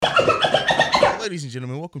Ladies and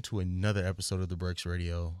gentlemen, welcome to another episode of The Breaks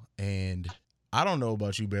Radio. And I don't know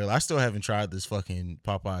about you, Barrel. I still haven't tried this fucking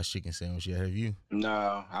Popeye's chicken sandwich yet. Have you?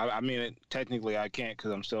 No, I mean, technically I can't because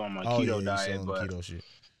I'm still on my keto diet, but keto shit.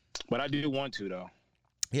 But I do want to though.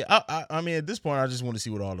 Yeah, I mean, at this point, I just want to see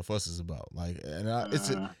what all the fuss is about. Like, and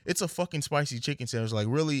it's a fucking spicy chicken sandwich. Like,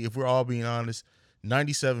 really, if we're all being honest,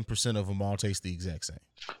 97% of them all taste the exact same.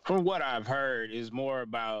 From what I've heard, is more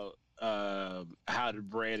about how the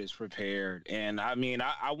bread is prepared. And I mean,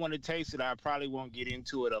 I want to taste it. I probably won't get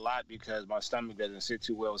into it a lot because my stomach doesn't sit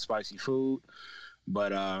too well with spicy food.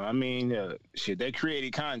 But I mean, shit, they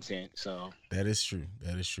created content, so that is true.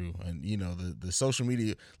 And you know, the social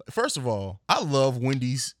media. First of all, I love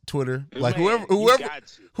Wendy's Twitter. Like, man,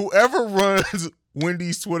 whoever runs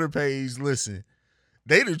Wendy's Twitter page, listen,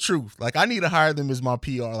 they the truth. Like, I need to hire them as my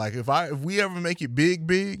PR. Like, if we ever make it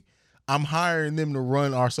big, I'm hiring them to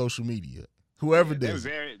run our social media. Whoever does.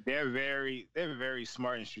 They're very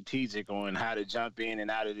smart and strategic on how to jump in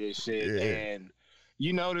and out of this shit. Yeah. And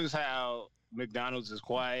you notice how McDonald's is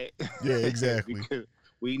quiet. Yeah, exactly. Because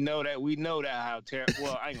we know that how terrible.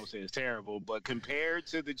 Well, I ain't gonna say it's terrible, but compared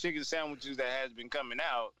to the chicken sandwiches that has been coming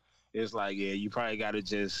out, it's like, yeah, you probably gotta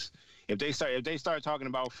just if they start talking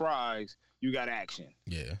about fries, you got action.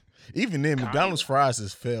 Yeah. Even then, McDonald's fries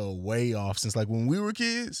has fell way off since like when we were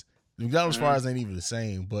kids. McDonald's fries ain't even the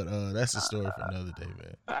same, but that's a story for another day,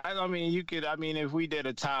 man. I mean, if we did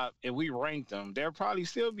if we ranked them, they'll probably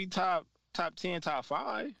still be top 10, top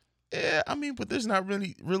 5. Yeah, I mean, but there's not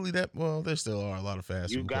really that. Well, there still are a lot of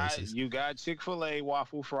fast food places. You got Chick-fil-A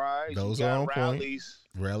waffle fries. Those you got are on Rally's.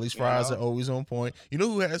 point. Rally's fries are always on point. You know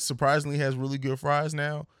who surprisingly has really good fries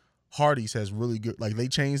now? Hardee's has really good. Like, they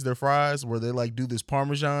changed their fries where they like do this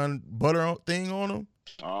Parmesan butter thing on them.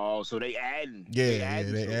 Oh, so they adding. They add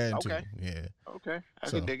to okay. it. Yeah. Okay, I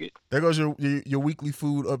can dig it. There goes your weekly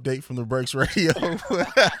food update from the Breaks Radio. Hey,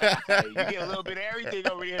 you get a little bit of everything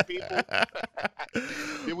over here, people.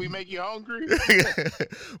 Did we make you hungry?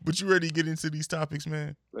 But you ready to get into these topics,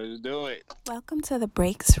 man? Let's do it. Welcome to the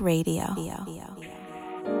Breaks Radio.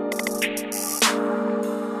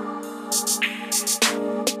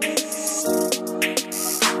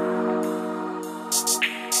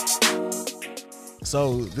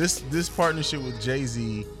 So this partnership with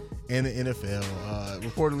Jay-Z and the NFL,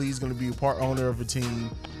 reportedly he's going to be a part owner of a team.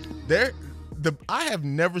 I have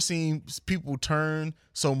never seen people turn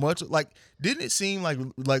so much. Like, didn't it seem like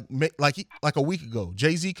a week ago,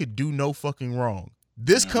 Jay-Z could do no fucking wrong?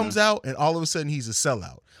 This comes out and all of a sudden he's a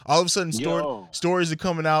sellout. All of a sudden stories are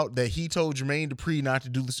coming out that he told Jermaine Dupri not to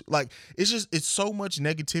do this. Like, it's so much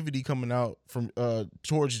negativity coming out from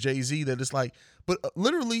towards Jay-Z that it's like, but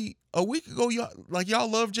literally a week ago, y'all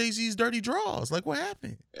love Jay-Z's dirty draws. Like, what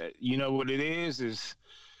happened? You know what it is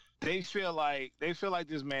they feel like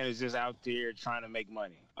this man is just out there trying to make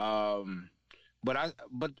money.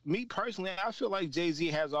 But me personally, I feel like Jay-Z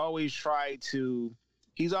has always tried to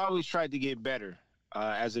get better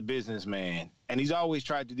as a businessman, and he's always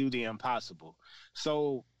tried to do the impossible.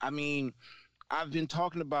 So, I mean, I've been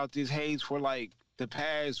talking about this, Hayes, for like the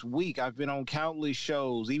past week. I've been on countless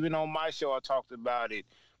shows. Even on my show, I talked about it.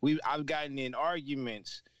 I've gotten in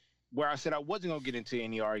arguments where I said I wasn't going to get into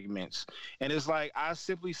any arguments. And it's like, I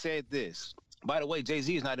simply said this. By the way,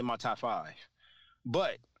 Jay-Z is not in my top 5.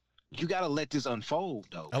 But you got to let this unfold,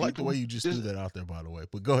 though. I like the way you just threw that out there, by the way.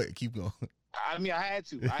 But go ahead, keep going. I mean, I had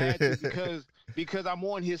to because I'm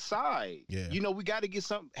on his side. Yeah. You know, we got to get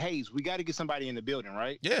we got to get somebody in the building,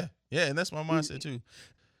 right? Yeah, and that's my mindset too.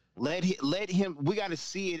 Let him. We got to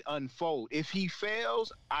see it unfold. If he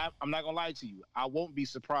fails, I'm not gonna lie to you. I won't be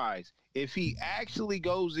surprised if he actually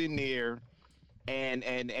goes in there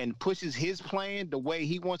and pushes his plan the way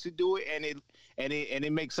he wants to do it, and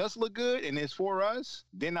it makes us look good, and it's for us.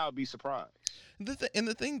 Then I'll be surprised. And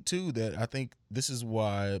the thing too that I think this is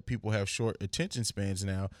why people have short attention spans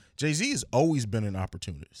now. Jay-Z has always been an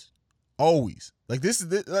opportunist. Always. Like, this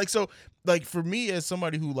is like, so like for me as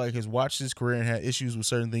somebody who like has watched his career and had issues with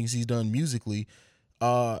certain things he's done musically,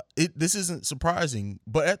 this isn't surprising.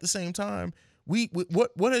 But at the same time,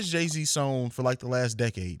 what has Jay-Z sown for like the last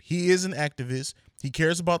decade? He is an activist. He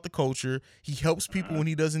cares about the culture. He helps people when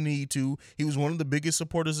he doesn't need to. He was one of the biggest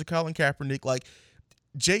supporters of Colin Kaepernick. Like,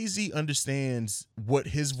 Jay-Z understands what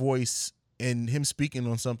his voice and him speaking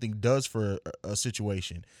on something does for a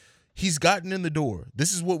situation. He's gotten in the door.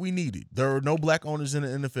 This is what we needed. There are no black owners in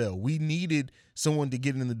the NFL. We needed someone to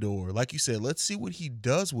get in the door. Like you said, let's see what he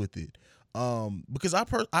does with it. Because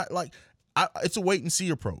it's a wait and see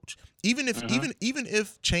approach. Even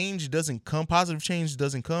if change doesn't come, positive change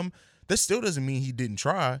doesn't come, that still doesn't mean he didn't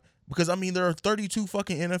try. Because I mean, there are 32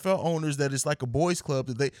 fucking NFL owners that it's like a boys club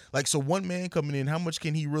that they like. So one man coming in, how much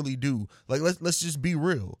can he really do? Like, let's just be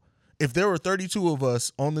real. If there were 32 of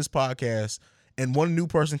us on this podcast and one new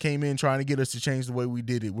person came in trying to get us to change the way we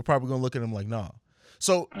did it, we're probably gonna look at him like, nah.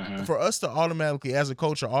 So for us to automatically, as a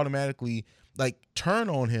culture, automatically like turn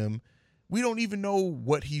on him, we don't even know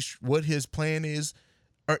what his plan is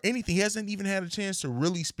or anything. He hasn't even had a chance to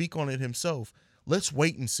really speak on it himself. Let's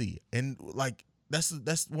wait and see. And like.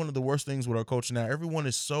 That's one of the worst things with our culture now. Everyone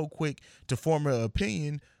is so quick to form an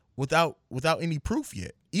opinion without any proof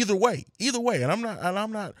yet. Either way. And I'm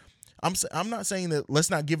not saying that let's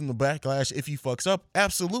not give him the backlash if he fucks up.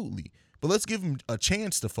 Absolutely. But let's give him a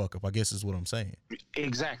chance to fuck up, I guess is what I'm saying.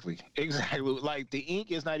 Exactly. Like the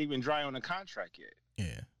ink is not even dry on the contract yet.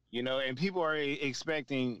 Yeah. You know, and people are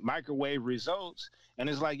expecting microwave results, and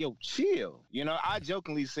it's like, yo, chill. You know, I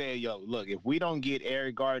jokingly said, yo, look, if we don't get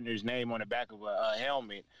Eric Gardner's name on the back of a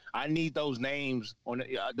helmet, I need those names on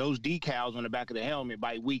those decals on the back of the helmet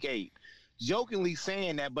by week 8. Jokingly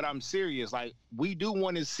saying that, but I'm serious. Like, we do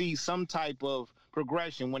want to see some type of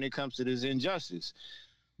progression when it comes to this injustice.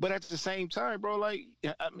 But at the same time, bro, like,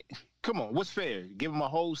 I mean, come on, what's fair? Give him a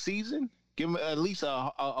whole season? Give him at least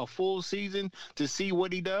a full season to see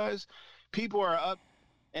what he does. People are up,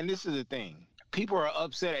 and this is the thing. People are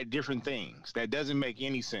upset at different things. That doesn't make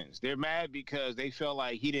any sense. They're mad because they felt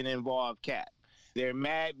like he didn't involve Cap. They're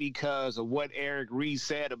mad because of what Eric Reed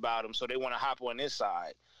said about him, so they want to hop on this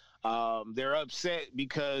side. They're upset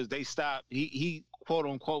because they stopped. He quote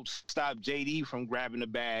unquote stopped JD from grabbing the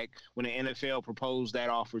bag when the NFL proposed that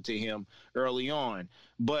offer to him early on.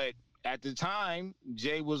 But at the time,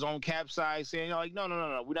 Jay was on Cap's side saying, like, no,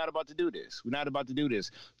 we're not about to do this. We're not about to do this.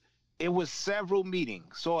 It was several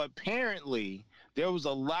meetings. So apparently there was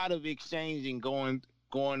a lot of exchanging going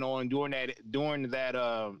on during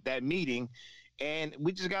that meeting, and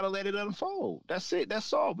we just got to let it unfold. That's it.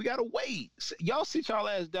 That's all. We got to wait. Y'all sit y'all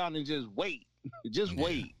ass down and just wait. Just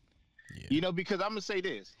wait. Yeah. You know, because I'm going to say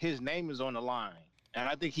this. His name is on the line. And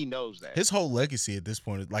I think he knows that. His whole legacy at this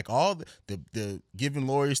point, like all the giving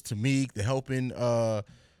lawyers to Meek, the helping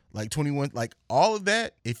like 21, like all of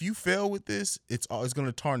that, if you fail with this, it's going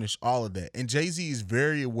to tarnish all of that. And Jay-Z is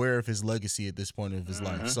very aware of his legacy at this point of his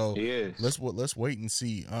life. So let's wait and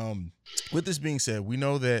see. With this being said, we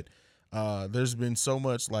know that there's been so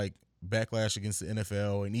much like backlash against the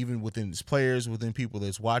NFL and even within its players, within people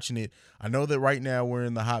that's watching it. I know that right now we're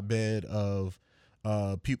in the hotbed of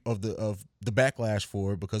people of the backlash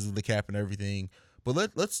for it because of the cap and everything.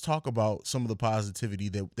 But let's talk about some of the positivity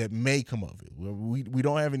that may come of it. We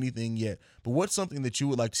don't have anything yet, but what's something that you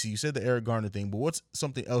would like to see? You said the Eric Garner thing, but what's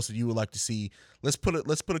something else that you would like to see? Let's put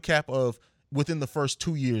a cap of within the first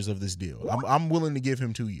 2 years of this deal. I'm willing to give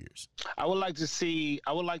him 2 years. I would like to see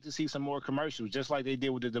some more commercials, just like they did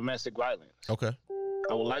with the domestic violence. Okay.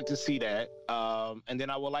 I would like to see that, and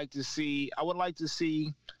then I would like to see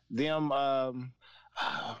them.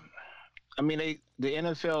 I mean, the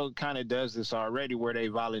NFL kind of does this already, where they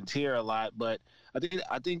volunteer a lot, but I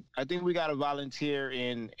think we got to volunteer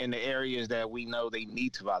in the areas that we know they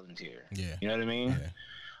need to volunteer. Yeah, you know what I mean.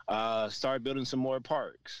 Yeah. Start building some more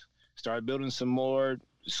parks. Start building some more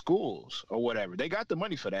schools or whatever. They got the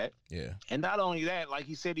money for that. Yeah. And not only that, like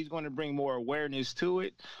he said, he's going to bring more awareness to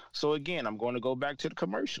it. So again, I'm going to go back to the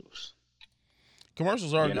commercials.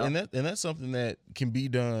 Commercials are, and that's something that can be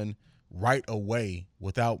done right away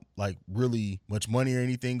without like really much money or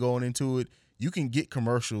anything going into it. You can get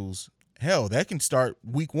commercials. Hell, that can start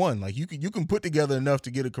week 1. Like you can put together enough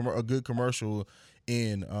to get a good commercial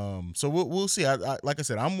in. So we'll see. I like I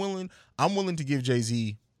said, I'm willing to give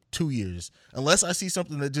Jay-Z 2 years unless I see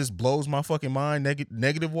something that just blows my fucking mind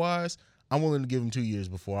negative wise. I'm willing to give him 2 years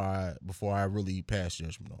before I really pass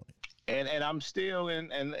judgment on it. And I'm still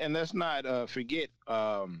and let's not forget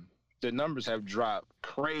the numbers have dropped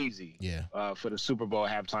crazy. Yeah. For the Super Bowl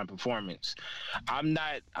halftime performance. I'm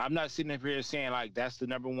not sitting up here saying like that's the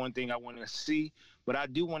number one thing I want to see, but I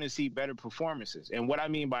do want to see better performances. And what I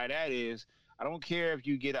mean by that is I don't care if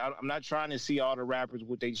you get. I'm not trying to see all the rappers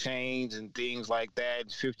with their chains and things like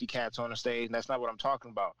that. 50 cats on the stage. And that's not what I'm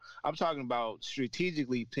talking about. I'm talking about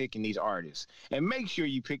strategically picking these artists and make sure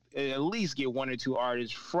you pick at least get 1 or 2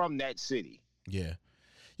 artists from that city. Yeah,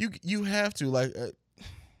 you have to like.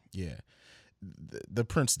 Yeah, the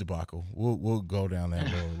Prince debacle. We'll go down that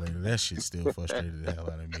road later. That shit still frustrated the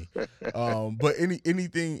hell out of me. But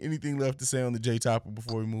anything left to say on the J topic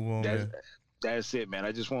before we move on? That's it, man.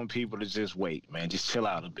 I just want people to just wait, man. Just chill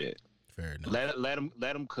out a bit. Fair enough.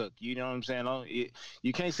 Let them cook. You know what I'm saying?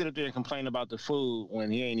 You can't sit up there and complain about the food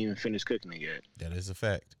when he ain't even finished cooking it yet. That is a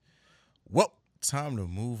fact. Well, Time to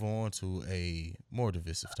move on to a more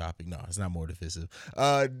divisive topic. No, it's not more divisive.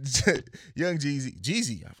 Young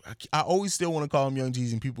Jeezy. I always still want to call him Young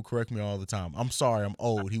Jeezy, and people correct me all the time. I'm sorry, I'm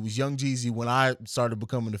old. He was Young Jeezy when I started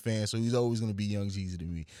becoming a fan, so he's always going to be Young Jeezy to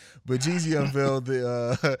me. But Jeezy unveiled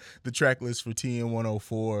the track list for TN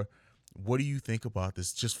 104. What do you think about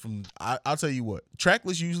this? Just from, I'll tell you what, track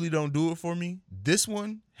lists usually don't do it for me. This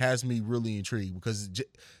one has me really intrigued because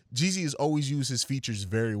Jeezy has always used his features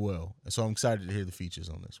very well. And so I'm excited to hear the features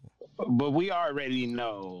on this one. But we already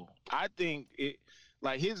know. I think it,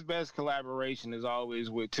 like, his best collaboration is always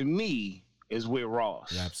to me, is with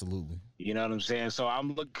Ross. Yeah, absolutely. You know what I'm saying? So I'm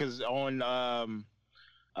looking, because on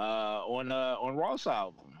Ross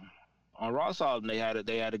album. On Ross album, they had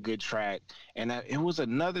a good track, and it was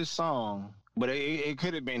another song, but it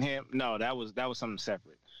could have been him. No, that was something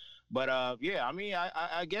separate. But yeah, I mean,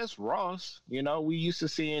 I guess Ross. You know, we used to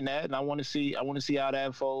seeing that, and I want to see how that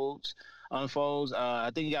unfolds.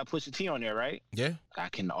 I think you got Pusha T on there, right? Yeah. I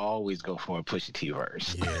can always go for a Pusha T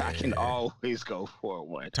verse. Yeah. I can always go for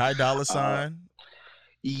one. Ty Dolla $ign.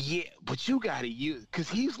 Yeah, but you got to use, because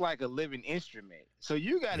he's like a living instrument, so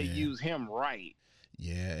you got to use him right.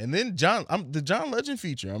 Yeah, and then the John Legend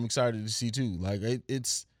feature, I'm excited to see too. Like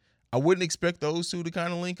it's, I wouldn't expect those two to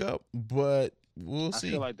kind of link up, but we'll see.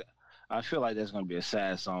 I feel like that's gonna be a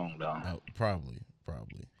sad song though. Oh, probably.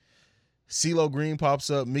 CeeLo Green pops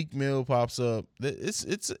up, Meek Mill pops up.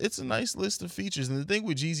 It's a nice list of features, and the thing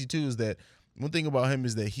with Jeezy too is that one thing about him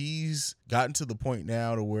is that he's gotten to the point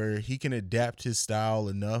now to where he can adapt his style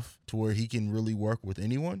enough to where he can really work with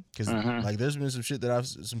anyone. Because like, there's been some shit that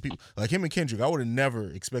some people like him and Kendrick. I would have never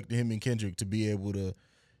expected him and Kendrick to be able to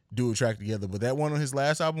do a track together, but that one on his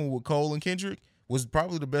last album with Cole and Kendrick was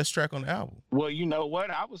probably the best track on the album. Well, you know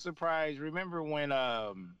what? I was surprised. Remember when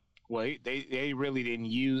they really didn't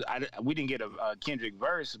use. We didn't get a Kendrick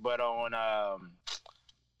verse, but on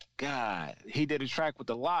God, he did a track with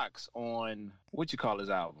the Locks on what you call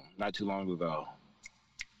his album not too long ago.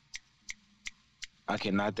 I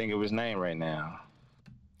cannot think of his name right now.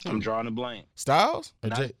 I'm drawing a blank. Styles?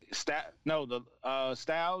 Styles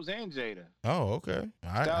and Jada. Oh, okay.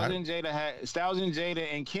 Styles and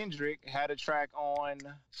Jada and Kendrick had a track on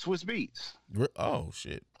Swiss Beats. Oh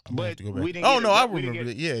shit. But to go back. we didn't. I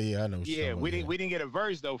remember it. Yeah, I know. Yeah, we didn't get a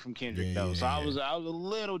verse though from Kendrick though. So I was a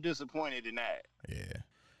little disappointed in that. Yeah.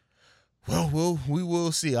 Well, we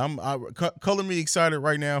will see. Color me excited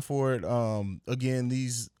right now for it. Again,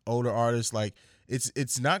 these older artists, like,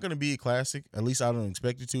 it's not going to be a classic. At least I don't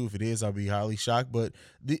expect it to. If it is, I'll be highly shocked. But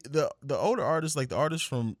the older artists, like the artists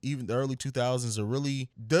from even the early 2000s,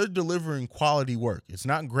 they're delivering quality work. It's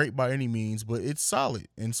not great by any means, but it's solid,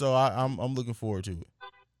 and so I'm looking forward to it.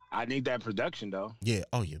 I need that production though. Yeah.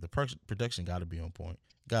 Oh yeah. The production got to be on point.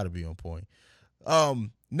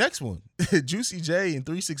 Next one, Juicy J and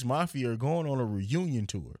 3 6 Mafia are going on a reunion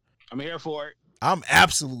tour. I'm here for it. I'm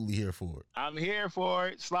absolutely here for it. I'm here for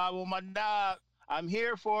it. Slob on my dog. I'm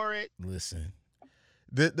here for it. Listen,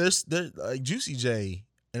 there's like Juicy J,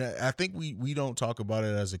 and I think we don't talk about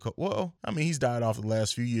it as well, I mean, he's died off the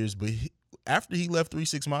last few years, but after he left 3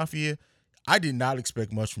 6 Mafia, I did not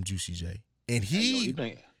expect much from Juicy J. And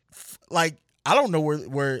like, I don't know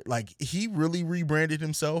where like he really rebranded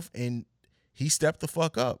himself and he stepped the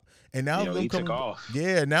fuck up. And now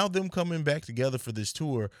them coming back together for this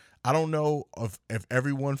tour. I don't know if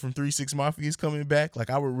everyone from 3 6 Mafia is coming back. Like,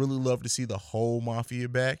 I would really love to see the whole Mafia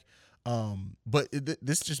back. But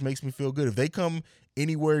this just makes me feel good. If they come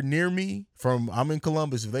anywhere near me I'm in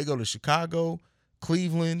Columbus, if they go to Chicago,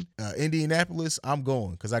 Cleveland, Indianapolis, I'm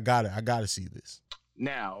going because I got to see this.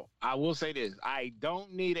 Now, I will say this. I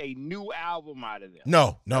don't need a new album out of them.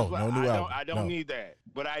 No new album. I don't need that.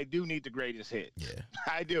 But I do need the greatest hit. Yeah.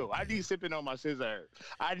 I do. I need Sipping on My Scissor.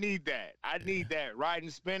 I need that. I need that. Riding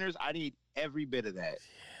Spinners. I need every bit of that.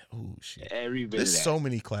 Oh, shit. Every bit There's of that. so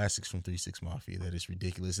many classics from 3 6 Mafia that is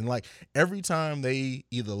ridiculous. And like every time they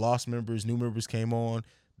either lost members, new members came on,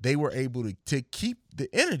 they were able to keep the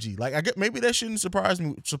energy. Like, I get, maybe that shouldn't surprise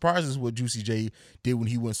me. Surprises what Juicy J did when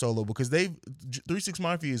he went solo, because 3 6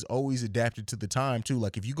 Mafia is always adapted to the time too.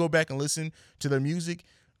 Like, if you go back and listen to their music,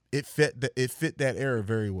 it fit that era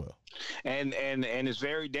very well. And it's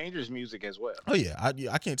very dangerous music as well. Oh yeah,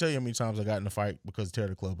 I can't tell you how many times I got in a fight because Tear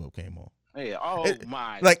the Club Up came on. Yeah. Oh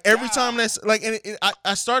my. Like every time that's like, and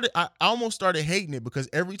I almost started hating it because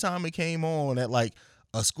every time it came on at like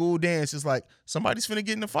a school dance, it's like somebody's finna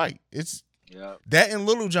get in a fight. It's that and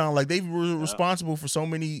Little John, like they were responsible for so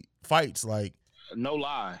many fights. Like, no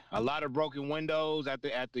lie, a lot of broken windows at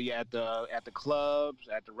the clubs,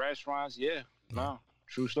 at the restaurants. Yeah. No,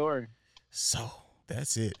 true story. So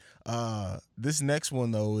that's it. This next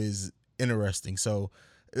one though is interesting. So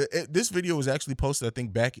this video was actually posted, I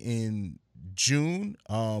think, back in June,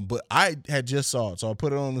 but I had just saw it, so I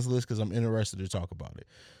put it on this list because I'm interested to talk about it.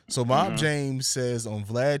 So Mob James says on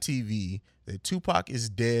Vlad TV that Tupac is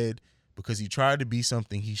dead because he tried to be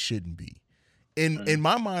something he shouldn't be. In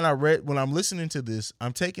my mind, I read when I'm listening to this,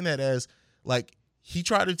 I'm taking that as like he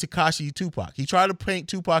tried to Tekashi Tupac. He tried to paint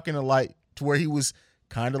Tupac in a light to where he was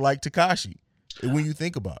kind of like Tekashi. When you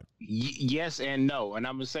think about it, yes and no, and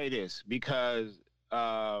I'm gonna say this because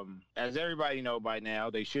as everybody know by now,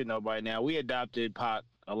 they should know by now, we adopted Pac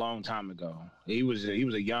a long time ago. He was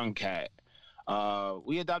a young cat.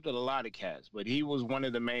 We adopted a lot of cats, but he was one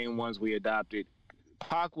of the main ones we adopted.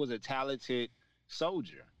 Pac was a talented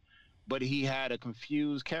soldier, but he had a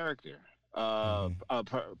confused character,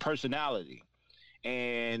 personality.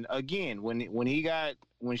 And again, when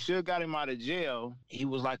Suge got him out of jail, he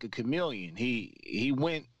was like a chameleon.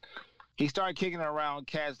 He started kicking around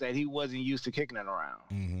cats that he wasn't used to kicking it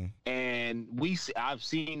around. And I've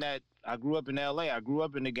seen that. I grew up in LA. I grew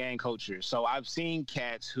up in the gang culture. So I've seen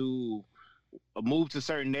cats who moved to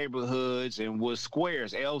certain neighborhoods and was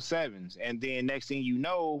squares, L7s. And then next thing you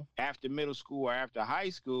know, after middle school or after high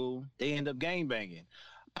school, they end up gangbanging.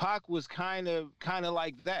 Pac was kind of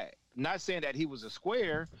like that. Not saying that he was a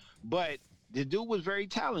square, but the dude was very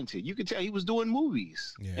talented. You could tell he was doing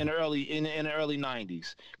movies in the early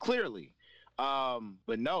 90s, clearly.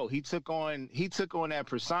 But no, he took on that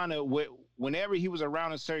persona. Whenever he was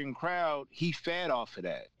around a certain crowd, he fed off of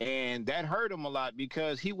that, and that hurt him a lot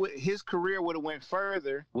because his career would have went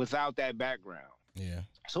further without that background. Yeah.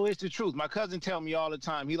 So it's the truth. My cousin tell me all the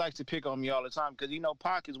time. He likes to pick on me all the time because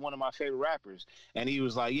Pac is one of my favorite rappers, and he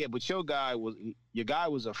was like, "Yeah, but your guy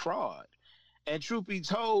was a fraud." And truth be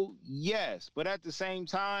told, yes, but at the same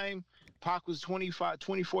time, Pac was 24,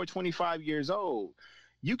 25 years old.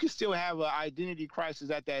 You can still have an identity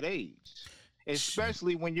crisis at that age,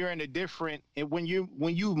 especially when you're in when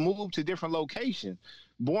you move to different locations.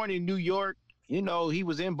 Born in New York, he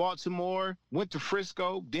was in Baltimore, went to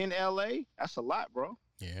Frisco, then LA. That's a lot, bro.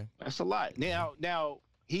 Yeah. That's a lot. Now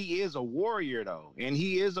he is a warrior though, and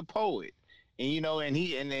he is a poet. And I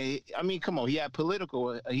mean, come on, he had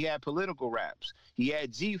political raps. He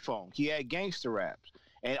had G-Funk, he had gangster raps.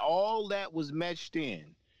 And all that was meshed in.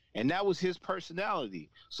 And that was his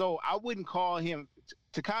personality. So I wouldn't call him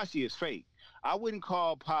Tekashi is fake. I wouldn't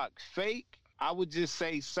call Pac fake. I would just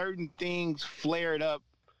say certain things flared up.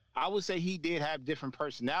 I would say he did have different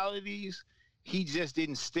personalities. He just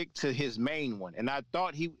didn't stick to his main one. And I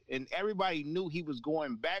thought and everybody knew he was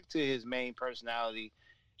going back to his main personality,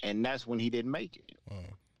 and that's when he didn't make it.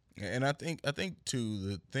 And I think too,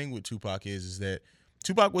 the thing with Tupac is that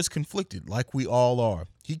Tupac was conflicted, like we all are.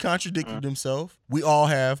 He contradicted himself. We all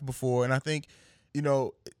have before, and I think,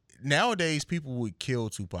 nowadays people would kill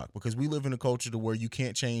Tupac because we live in a culture to where you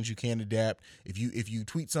can't change, you can't adapt. If you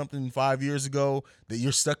tweet something 5 years ago, that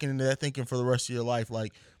you're stuck into that thinking for the rest of your life,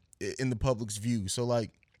 like in the public's view. So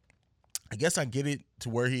like, I guess I get it to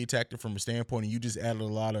where he attacked it from a standpoint, and you just added a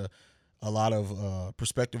lot of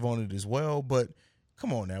perspective on it as well. But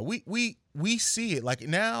come on now, we see it like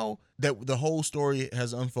now that the whole story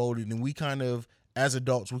has unfolded, and we kind of, as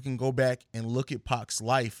adults, we can go back and look at Pac's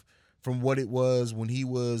life from what it was when he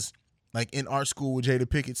was like in art school with Jada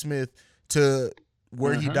Pinkett Smith to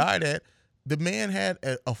where he died at. The man had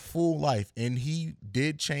a full life, and he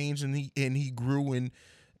did change, and he grew and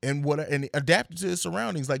adapted to his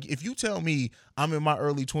surroundings. Like if you tell me I'm in my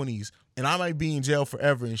early 20s and I might be in jail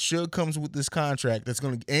forever, and Suge comes with this contract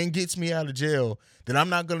and gets me out of jail, then I'm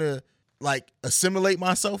not gonna like assimilate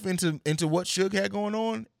myself into what Suge had going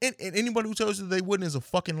on. And anybody who tells you they wouldn't is a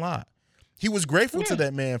fucking lie. He was grateful to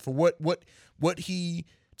that man for what he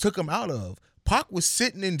took him out of. Pac was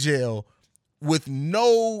sitting in jail with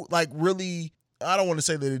no, like, really, I don't want to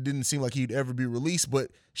say that it didn't seem like he'd ever be released, but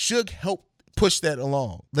Suge helped push that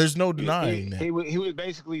along. There's no denying that. He was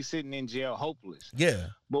basically sitting in jail hopeless. Yeah.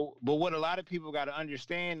 But what a lot of people got to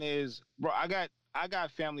understand is, bro, I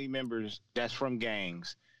got family members that's from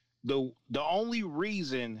gangs. The only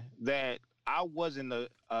reason that I wasn't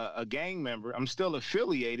a gang member, I'm still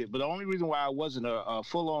affiliated, but the only reason why I wasn't a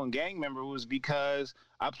full-on gang member was because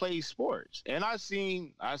I played sports, and I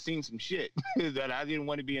seen some shit that I didn't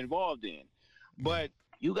want to be involved in. But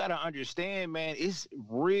you got to understand, man, it's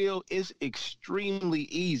extremely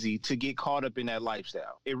easy to get caught up in that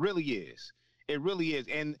lifestyle. It really is. It really is.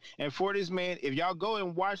 And for this man, if y'all go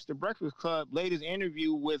and watch the Breakfast Club latest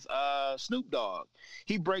interview with Snoop Dogg,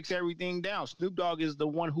 he breaks everything down. Snoop Dogg is the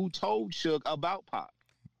one who told Suge about Pac.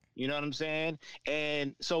 You know what I'm saying?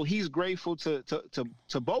 And so he's grateful to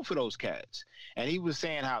both of those cats. And he was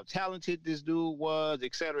saying how talented this dude was,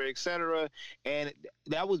 et cetera, et cetera. And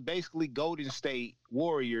that was basically Golden State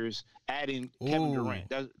Warriors adding Kevin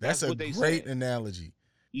Durant. That's a what they great said. analogy.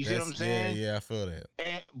 You see what I'm saying? Yeah, I feel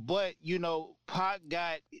that. But you know, Pac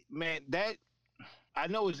got, man, that, I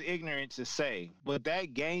know it's ignorant to say, but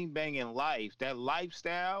that game banging life, that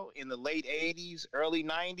lifestyle in the late 80s, early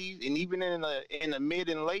 90s, and even in the mid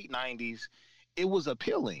and late 90s, it was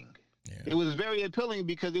appealing. Yeah. It was very appealing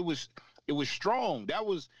because it was strong. That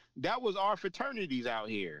was our fraternities out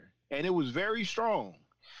here, and it was very strong.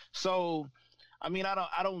 So, I mean,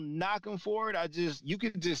 I don't knock him for it. You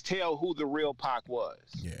could just tell who the real Pac was.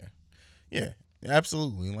 Yeah,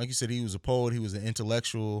 absolutely. And like you said, he was a poet. He was an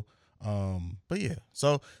intellectual. But yeah,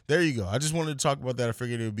 so there you go. I just wanted to talk about that. I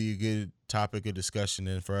figured it would be a good topic of discussion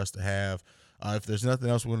and for us to have. If there's nothing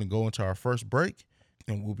else, we're going to go into our first break,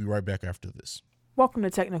 and we'll be right back after this. Welcome to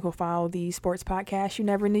Technical File, the sports podcast you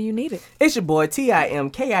never knew you needed. It's your boy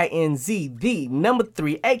TIMKINZ, the number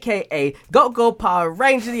 3, a.k.a. Go Power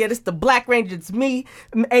Ranger. Yeah, this the Black Ranger. It's me,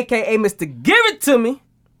 a.k.a. Mr. Give It To Me.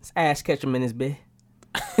 It's Ash Ketchum in his bed.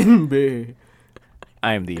 I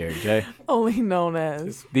am the Eric J. Only known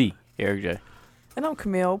as The Eric J. And I'm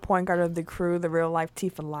Camille, point guard of the crew, the real life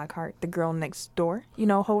Tifa Lockhart, the girl next door. You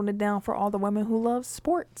know, holding it down for all the women who love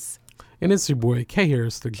sports. And it's your boy K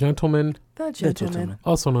Harris, the gentleman. The gentleman.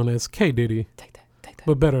 Also known as K Diddy. Take that.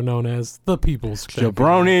 But better known as the People's Champion.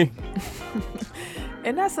 Jabroni.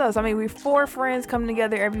 And that's us. I mean, we're 4 friends coming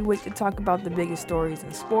together every week to talk about the biggest stories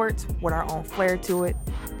in sports with our own flair to it.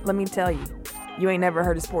 Let me tell you, you ain't never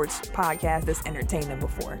heard a sports podcast that's entertaining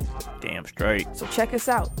before. Damn straight. So check us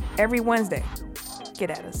out every Wednesday. Get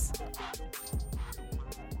at us.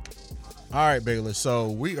 All right, Baylor. So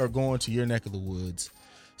we are going to your neck of the woods.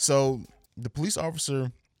 So the police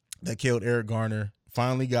officer that killed Eric Garner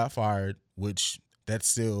finally got fired, which that's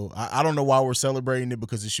still, I don't know why we're celebrating it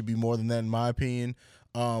because it should be more than that in my opinion.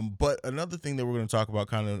 But another thing that we're going to talk about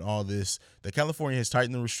kind of in all this, that California has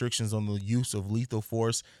tightened the restrictions on the use of lethal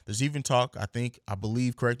force. There's even talk, I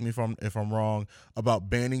believe, correct me if I'm wrong, about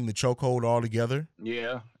banning the chokehold altogether.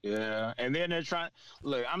 Yeah. And then they're trying,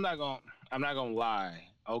 look, I'm not going to lie.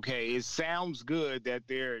 Okay, it sounds good that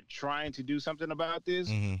they're trying to do something about this,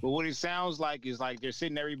 but what it sounds like is like they're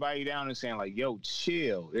sitting everybody down and saying like, yo,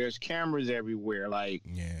 chill. There's cameras everywhere. Like,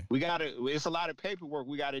 it's a lot of paperwork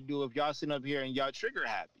we got to do if y'all sitting up here and y'all trigger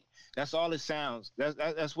happy. That's all it sounds.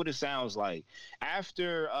 That's what it sounds like.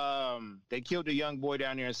 After they killed the young boy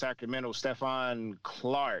down there in Sacramento, Stephon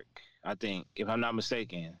Clark, I think, if I'm not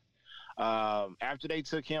mistaken. After they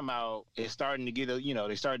took him out, it's starting to get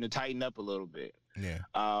they're starting to tighten up a little bit. Yeah.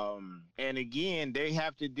 And again, they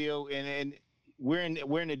have to deal, and we're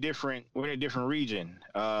in a different region,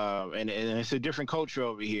 and it's a different culture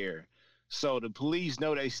over here. So the police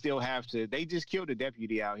know they still have to. They just killed a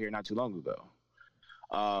deputy out here not too long ago,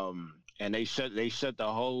 and they shut the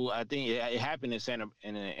whole. I think it happened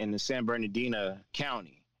in the San Bernardino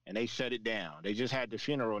County, and they shut it down. They just had the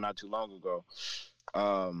funeral not too long ago.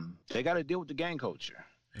 They got to deal with the gang culture.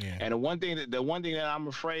 Yeah. And the one thing that I'm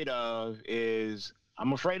afraid of is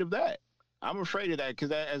I'm afraid of that. I'm afraid of that because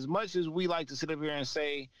as much as we like to sit up here and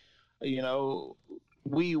say,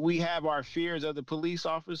 we have our fears of the police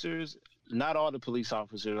officers, not all the police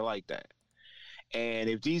officers are like that. And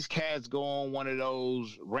if these cats go on one of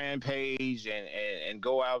those rampage and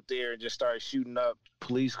go out there and just start shooting up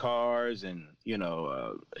police cars and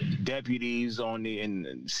deputies and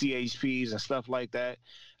CHPs and stuff like that,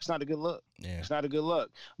 it's not a good look. Yeah. It's not a good look.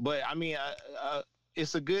 But I mean,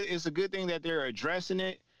 it's a good thing that they're addressing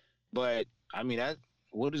it. But I mean,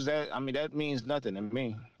 what is that? I mean, that means nothing to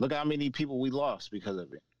me. Look how many people we lost because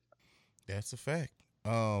of it. That's a fact.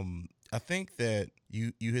 I think that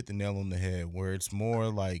you hit the nail on the head where it's more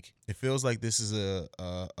like it feels like this is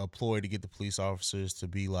a ploy to get the police officers to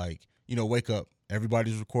be like, wake up.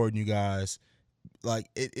 Everybody's recording you guys. Like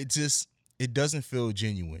it doesn't feel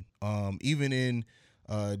genuine. Even in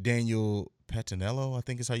Daniel Patinello, I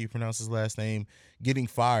think is how you pronounce his last name, getting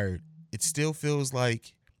fired, it still feels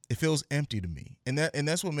like it feels empty to me. And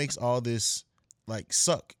that's what makes all this like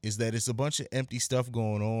suck is that it's a bunch of empty stuff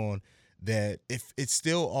going on that if it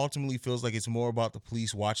still ultimately feels like it's more about the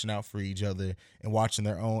police watching out for each other and watching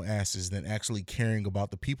their own asses than actually caring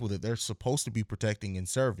about the people that they're supposed to be protecting and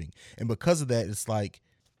serving. And because of that, it's like,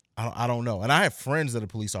 I don't know. And I have friends that are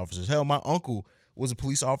police officers. Hell, my uncle was a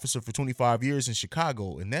police officer for 25 years in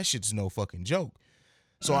Chicago, and that shit's no fucking joke.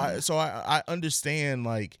 So I understand,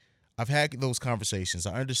 like, I've had those conversations.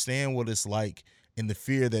 I understand what it's like and the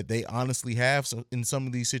fear that they honestly have in some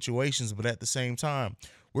of these situations. But at the same time,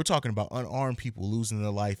 we're talking about unarmed people losing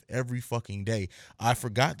their life every fucking day. I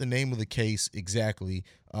forgot the name of the case exactly,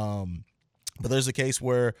 but there's a case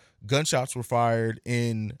where gunshots were fired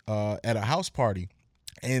in at a house party,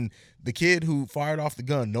 and the kid who fired off the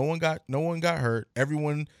gun, no one got hurt.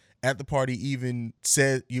 Everyone at the party even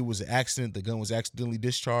said it was an accident. The gun was accidentally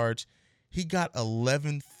discharged. He got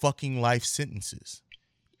 11 fucking life sentences,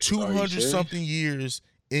 200 something years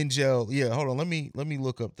in jail. Yeah, hold on. Let me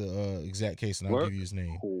look up the exact case and I'll give you his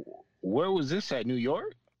name. Where was this at? New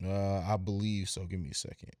York? I believe so. Give me a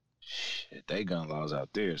second. Shit, they gun laws out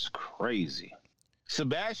there is crazy.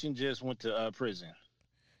 Sebastian just went to prison.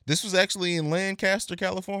 This was actually in Lancaster,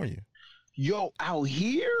 California. Yo, out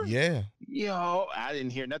here? Yeah. Yo, I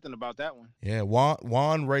didn't hear nothing about that one. Yeah, Juan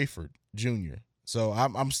Rayford Jr. So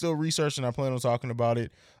I'm still researching. I plan on talking about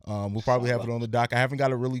it. We'll probably have it on the doc. I haven't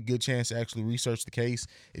got a really good chance to actually research the case.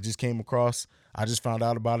 It just came across. I just found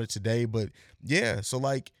out about it today. But yeah, so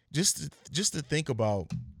like just to think about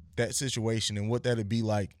that situation and what that'd be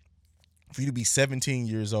like for you to be 17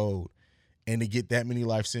 years old and to get that many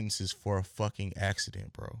life sentences for a fucking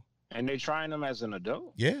accident, bro. And they're trying him as an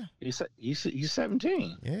adult. Yeah, he's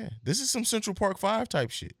 17. Yeah, this is some Central Park 5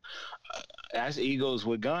 type shit. That's egos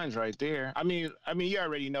with guns right there. I mean, you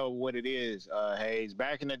already know what it is, Hayes.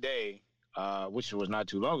 Back in the day, which was not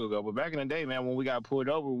too long ago, but back in the day, man, when we got pulled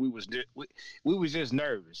over, we was just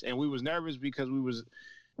nervous, and we was nervous because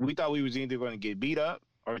we thought we was either going to get beat up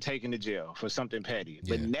or taken to jail for something petty.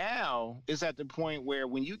 Yeah. But now it's at the point where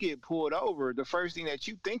when you get pulled over, the first thing that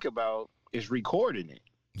you think about is recording it.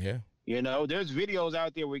 Yeah. You know, there's videos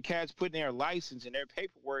out there where cats putting their license and their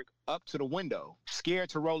paperwork up to the window, scared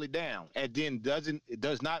to roll it down, and then it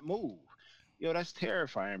does not move. Yo, that's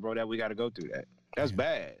terrifying, bro, that we got to go through that. That's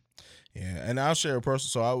bad. Yeah, and I'll share a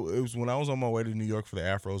personal. So it was when I was on my way to New York for the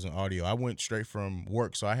Afros and audio. I went straight from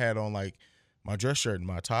work, so I had on like my dress shirt and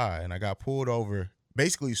my tie, and I got pulled over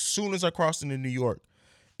basically as soon as I crossed into New York,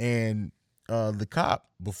 and the cop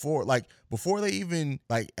before they even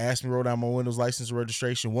like asked me to roll down my windows, license and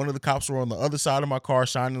registration, one of the cops were on the other side of my car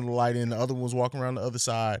shining the light in, the other one was walking around the other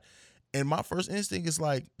side, and my first instinct is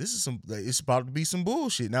like, it's about to be some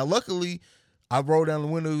bullshit. Now luckily I rolled down the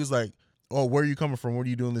window. He was like, oh, where are you coming from? What are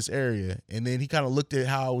you doing in this area? And then he kind of looked at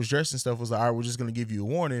how I was dressed and stuff, was like, all right, we're just gonna give you a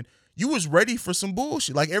warning. You was ready for some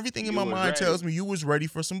bullshit. Like everything in my mind tells me you was ready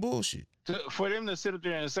for some bullshit. For them to sit up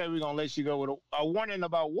there and say we're gonna let you go with a warning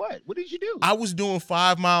about what? What did you do? I was doing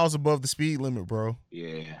 5 miles above the speed limit, bro.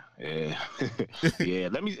 Yeah. Yeah.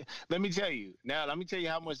 Let me tell you. Now, let me tell you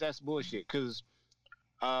how much that's bullshit. Because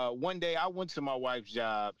one day I went to my wife's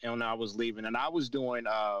job and when I was leaving, and I was doing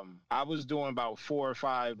about 4 or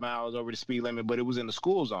 5 miles over the speed limit, but it was in the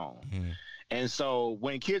school zone. Mm. And so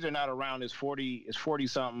when kids are not around, it's 40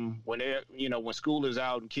 something. When when school is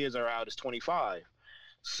out and kids are out, it's 25.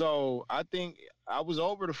 So I think I was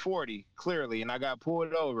over the 40 clearly, and I got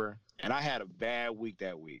pulled over, and I had a bad week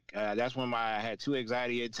that week. That's when I had 2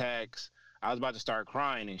 anxiety attacks. I was about to start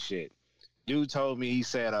crying and shit. Dude told me, he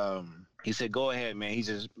said, go ahead, man. He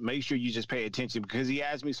says, make sure you just pay attention, because he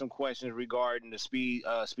asked me some questions regarding the speed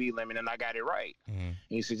limit, and I got it right. Mm-hmm. And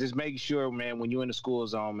he said, just make sure, man, when you're in the school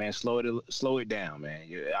zone, man, slow it down, man.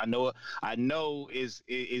 I know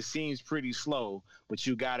it seems pretty slow, but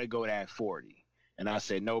you got to go that 40. And I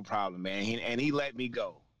said, no problem, man. He let me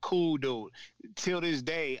go. Cool dude. Till this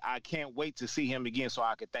day, I can't wait to see him again so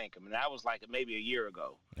I could thank him. And that was like maybe a year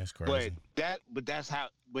ago. That's crazy.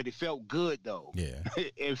 But it felt good though. Yeah.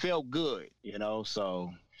 It felt good,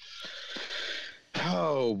 so.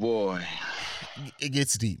 Oh boy. It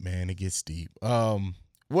gets deep, man. It gets deep. Well,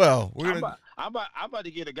 I'm about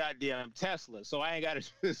to get a goddamn Tesla, so I ain't got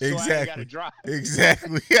to drive.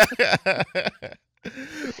 Exactly.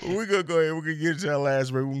 We're going to go ahead. We're going to get to our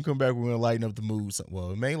last break. We're going to come back. We're going to lighten up the mood.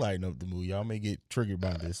 Well, it may lighten up the mood. Y'all may get triggered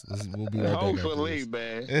by this. We'll be right back. Hopefully,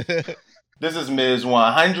 man. This is Ms.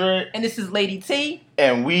 100. And this is Lady T.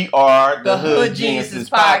 And we are the Hood Geniuses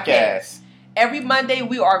Podcast. Every Monday,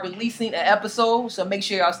 we are releasing an episode, so make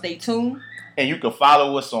sure y'all stay tuned. And you can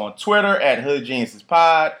follow us on Twitter at Hood Geniuses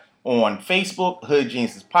Pod, on Facebook, Hood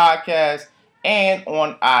Geniuses Podcast, and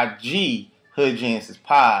on IG, Hood Geniuses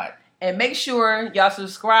Pod. And make sure y'all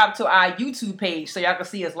subscribe to our YouTube page so y'all can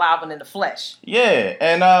see us live and in the flesh. Yeah,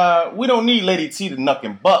 and we don't need Lady T to knuck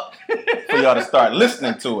and buck for y'all to start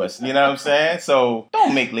listening to us. You know what I'm saying? So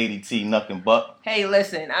don't make Lady T knuck and buck. Hey,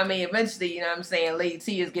 listen, eventually, you know what I'm saying, Lady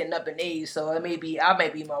T is getting up in age, so I may be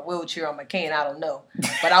in my wheelchair or my cane, I don't know.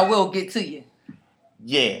 But I will get to you.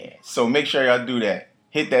 Yeah, so make sure y'all do that.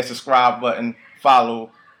 Hit that subscribe button, follow,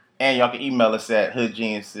 and y'all can email us at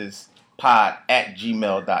hoodgeniusespodcast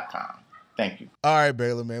hudgenspod@gmail.com. Thank you. All right,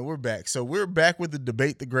 Baylor, man, we're back. So we're back with the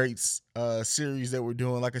Debate the Greats series that we're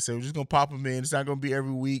doing. Like I said, we're just going to pop them in. It's not going to be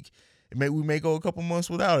every week. We may go a couple months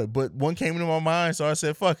without it, but one came into my mind, so I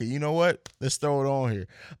said, fuck it. You know what? Let's throw it on here.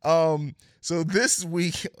 So this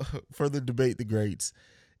week for the Debate the Greats,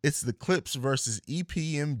 it's the Clips versus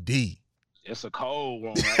EPMD. It's a cold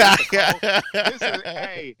one.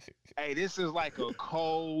 Right? This is like a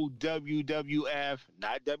cold WWF,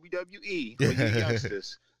 not WWE, for you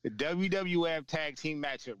youngsters. The WWF tag team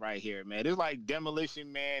matchup right here, man. It's like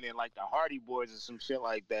Demolition Man and like the Hardy Boys or some shit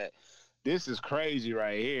like that. This is crazy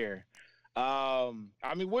right here. I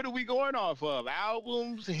mean, what are we going off of?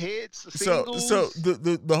 Albums, hits, singles? So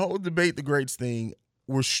the whole Debate the Greats thing,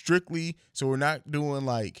 we're not doing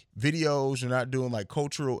like videos, we're not doing like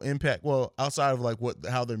cultural impact. Well, outside of like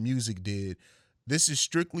how their music did, this is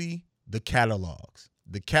strictly the catalogs.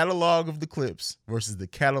 The catalog of the Clips versus the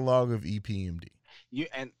catalog of EPMD.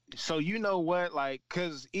 So you know what, like,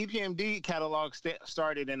 because EPMD catalog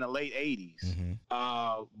started in the late 80s.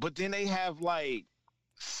 Mm-hmm. But then they have like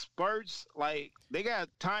spurts, like they got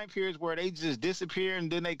time periods where they just disappear and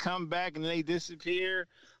then they come back and then they disappear.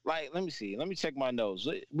 Like, let me check my notes.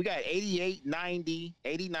 We got 88, 90,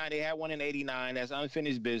 89. They had one in 89. That's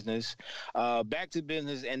Unfinished Business. Back to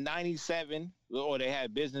Business in 97, or they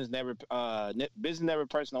had Business Never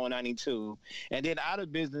Personal in 92. And then Out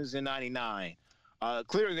of Business in 99.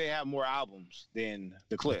 Clearly they have more albums than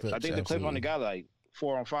the Clips. I think the Clips only got like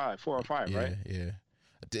 4 or 5, right? Yeah.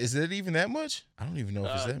 Is it even that much? I don't even know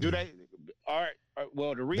if it's that much. All right.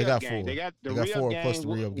 Well, the They got Re-Up Gang. 4. They got the They got Re-Up 4 Gang plus the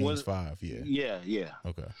Re-Up Gang was 5. Yeah. Yeah.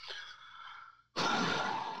 Okay.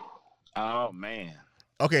 Oh man.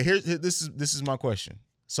 Okay. This is my question.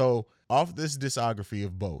 So off this discography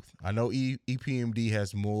of both, I know EPMD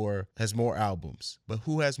has more albums, but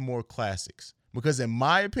who has more classics? Because in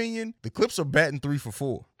my opinion, the Clips are batting 3 for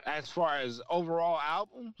 4. As far as overall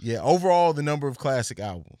albums? Yeah, overall the number of classic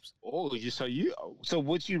albums. So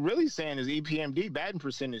what you really saying is EPMD batting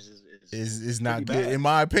percentage is not good bad. in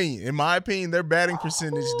my opinion. In my opinion, their batting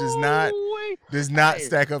percentage does not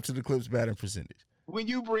stack up to the Clips batting percentage. When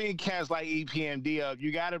you bring cats like EPMD up,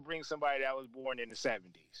 you got to bring somebody that was born in the 70s.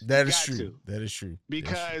 That is true. That is true.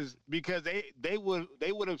 Because they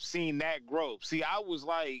would have seen that growth. See, I was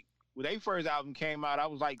like, when their first album came out, I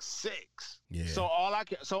was like 6. Yeah. So all I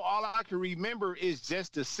can remember is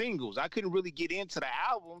just the singles. I couldn't really get into the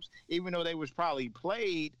albums, even though they was probably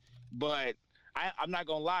played. But I'm not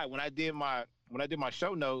gonna lie, when I did my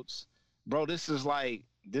show notes, bro, this is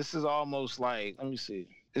almost like, let me see,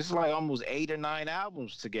 this is like almost 8 or 9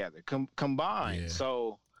 albums together combined. Yeah.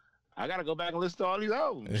 So I gotta go back and listen to all these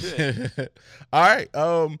albums. Shit. All right.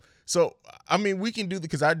 So I mean, we can do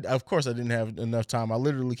because I didn't have enough time. I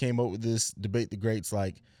literally came up with this Debate the Greats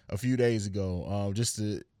like a few days ago.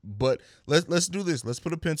 But let's do this. Let's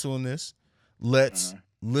put a pencil in this. Let's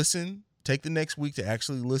listen. Take the next week to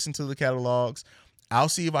actually listen to the catalogs. I'll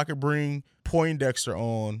see if I could bring Poindexter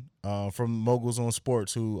on from Moguls on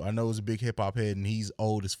Sports, who I know is a big hip hop head and he's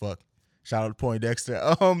old as fuck. Shout out to Poindexter.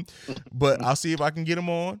 But I'll see if I can get him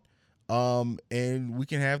on. And we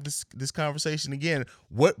can have this conversation again.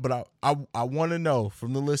 But I want to know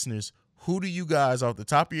from the listeners, who do you guys off the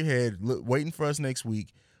top of your head, waiting for us next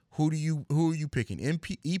week, who are you picking?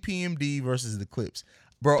 EPMD versus the Clips,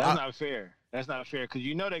 bro. That's not fair. That's not fair because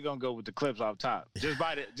you know they're gonna go with the Clips off top just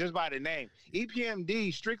by the name.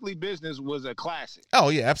 EPMD Strictly Business was a classic. Oh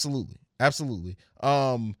yeah, absolutely.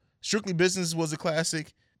 Strictly Business was a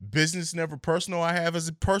classic. Business Never Personal I have as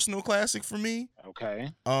a personal classic for me. Okay.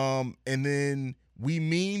 And then We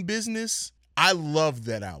Mean Business. I love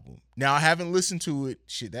that album. Now I haven't listened to it.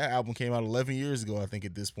 Shit, that album came out 11 years ago, I think,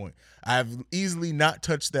 at this point. I've easily not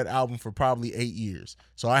touched that album for probably 8 years.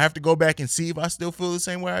 So I have to go back and see if I still feel the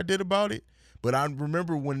same way I did about it. But I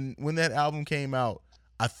remember when that album came out,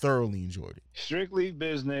 I thoroughly enjoyed it. Strictly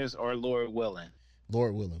Business or Lord Willing?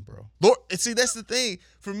 Lord Willing, bro. See, that's the thing.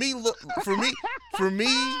 For me,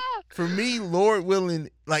 Lord Willing,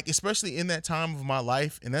 like, especially in that time of my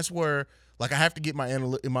life, and that's where, like, I have to get my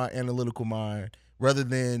analytical mind rather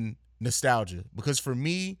than nostalgia. Because for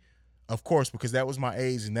me, of course, because that was my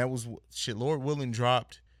age, and that was shit. Lord Willing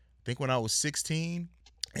dropped, I think, when I was 16,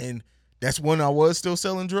 and that's when I was still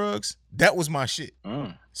selling drugs. That was my shit.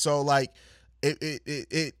 So, like,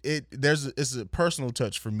 it's a personal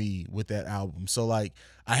touch for me with that album. So, like,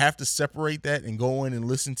 I have to separate that and go in and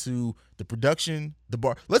listen to the production, the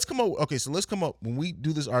bar. Let's come up when we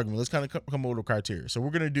do this argument. Let's kind of come up with a criteria. So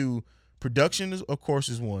we're gonna do production of course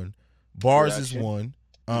is one, bars is one.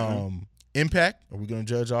 Impact. Are we gonna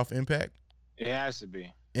judge off impact? It has to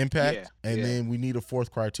be. Impact, and then we need a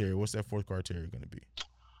fourth criteria. What's that fourth criteria going to be?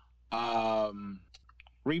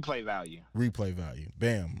 Replay value. Replay value.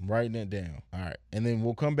 Bam. I'm writing that down. All right. And then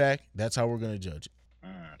we'll come back. That's how we're going to judge it.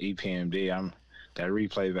 EPMD. That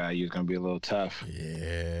replay value is going to be a little tough.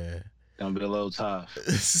 Yeah. Going to be a little tough.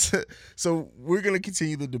 So we're going to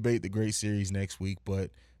continue the debate, the great series next week,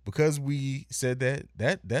 but because we said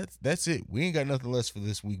that's it. We ain't got nothing less for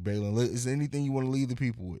this week, Balin. Is there anything you want to leave the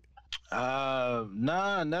people with?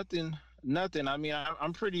 Nah, nothing. I mean,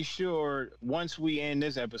 I'm pretty sure once we end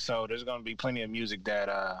this episode, there's gonna be plenty of music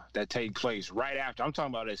that take place right after. I'm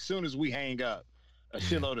talking about as soon as we hang up, a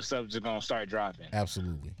shitload of stuff is gonna start dropping.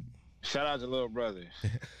 Absolutely. Shout out to Little Brother.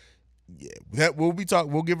 Yeah, that we'll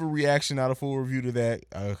give a reaction, not a full review to that,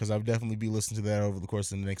 because I'll definitely be listening to that over the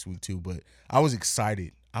course of the next week too. But I was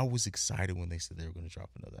excited when they said they were going to drop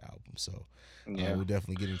another album. So we'll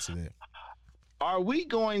definitely get into that. Are we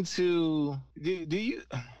going to? Do you?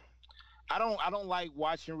 I don't like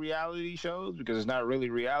watching reality shows because it's not really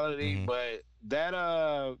reality. Mm-hmm. But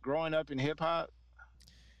that growing up in hip hop,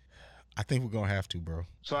 I think we're gonna have to, bro.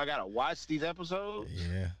 So I gotta watch these episodes.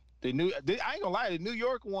 Yeah. I ain't gonna lie, the New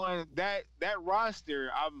York one, that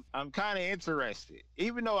roster, I'm kind of interested,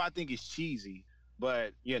 even though I think it's cheesy.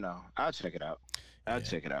 But I'll check it out.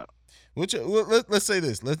 Check it out. Let's say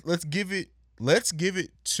this. Let's give it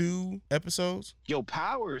 2 episodes. Yo,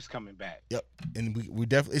 Power is coming back. Yep, and we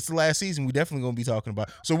definitely, it's the last season. We definitely gonna be talking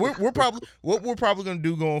about. So we're probably what we're probably gonna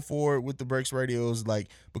do going forward with the Breaks Radio is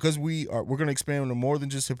because we're gonna expand on more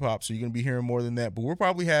than just hip hop. So you're gonna be hearing more than that. But we'll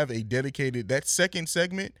probably have a dedicated, that second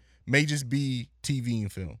segment may just be TV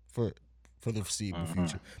and film for the foreseeable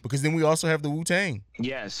future, because then we also have the Wu-Tang.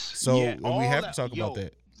 Yes. So we have to talk about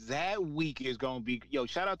that. That week is gonna be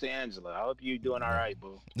shout out to Angela. I hope you're doing all right,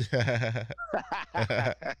 boo.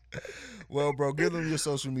 Well, bro, give them your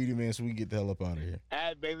social media, man, so we can get the hell up out of here.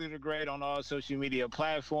 At Bailey the Great on all social media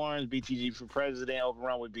platforms. BTG for President.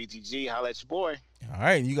 Overrun with BTG. Holla at your boy. All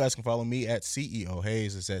right, you guys can follow me at CEO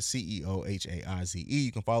Hayes. It's at CEOHAIZE.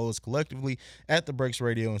 You can follow us collectively at The Breaks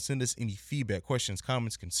Radio and send us any feedback, questions,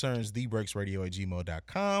 comments, concerns,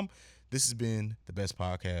 thebreaksradio@gmail.com. This has been the best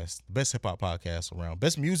podcast, the best hip-hop podcast around,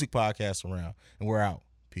 best music podcast around, and we're out.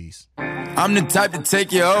 Peace. I'm the type to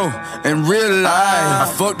take you home in real life.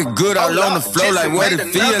 I fucked the good all on the floor like what it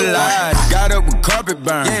feel like. Got up with carpet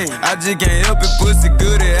burn. I just can't help it, pussy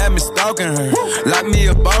good, it had me stalking her. Lock me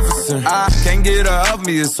up, officer. I can't get her off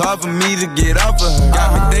me, it's hard for me to get off of her.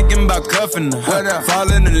 Got me thinking about cuffing her,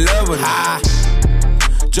 falling in love with her.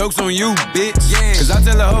 Joke's on you, bitch. Cause I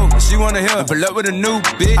tell her, oh, she wanna hear. Pull up with a new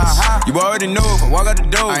bitch. You already know if I walk out the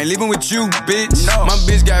door, I ain't leaving with you, bitch. No. My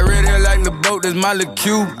bitch got red hair like the boat, that's my little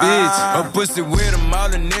cute bitch. Her pussy with them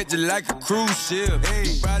all in it just like a cruise ship.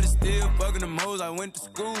 He probably still fucking them hoes I went to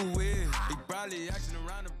school with. He probably asking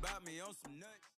around about me on some nuts.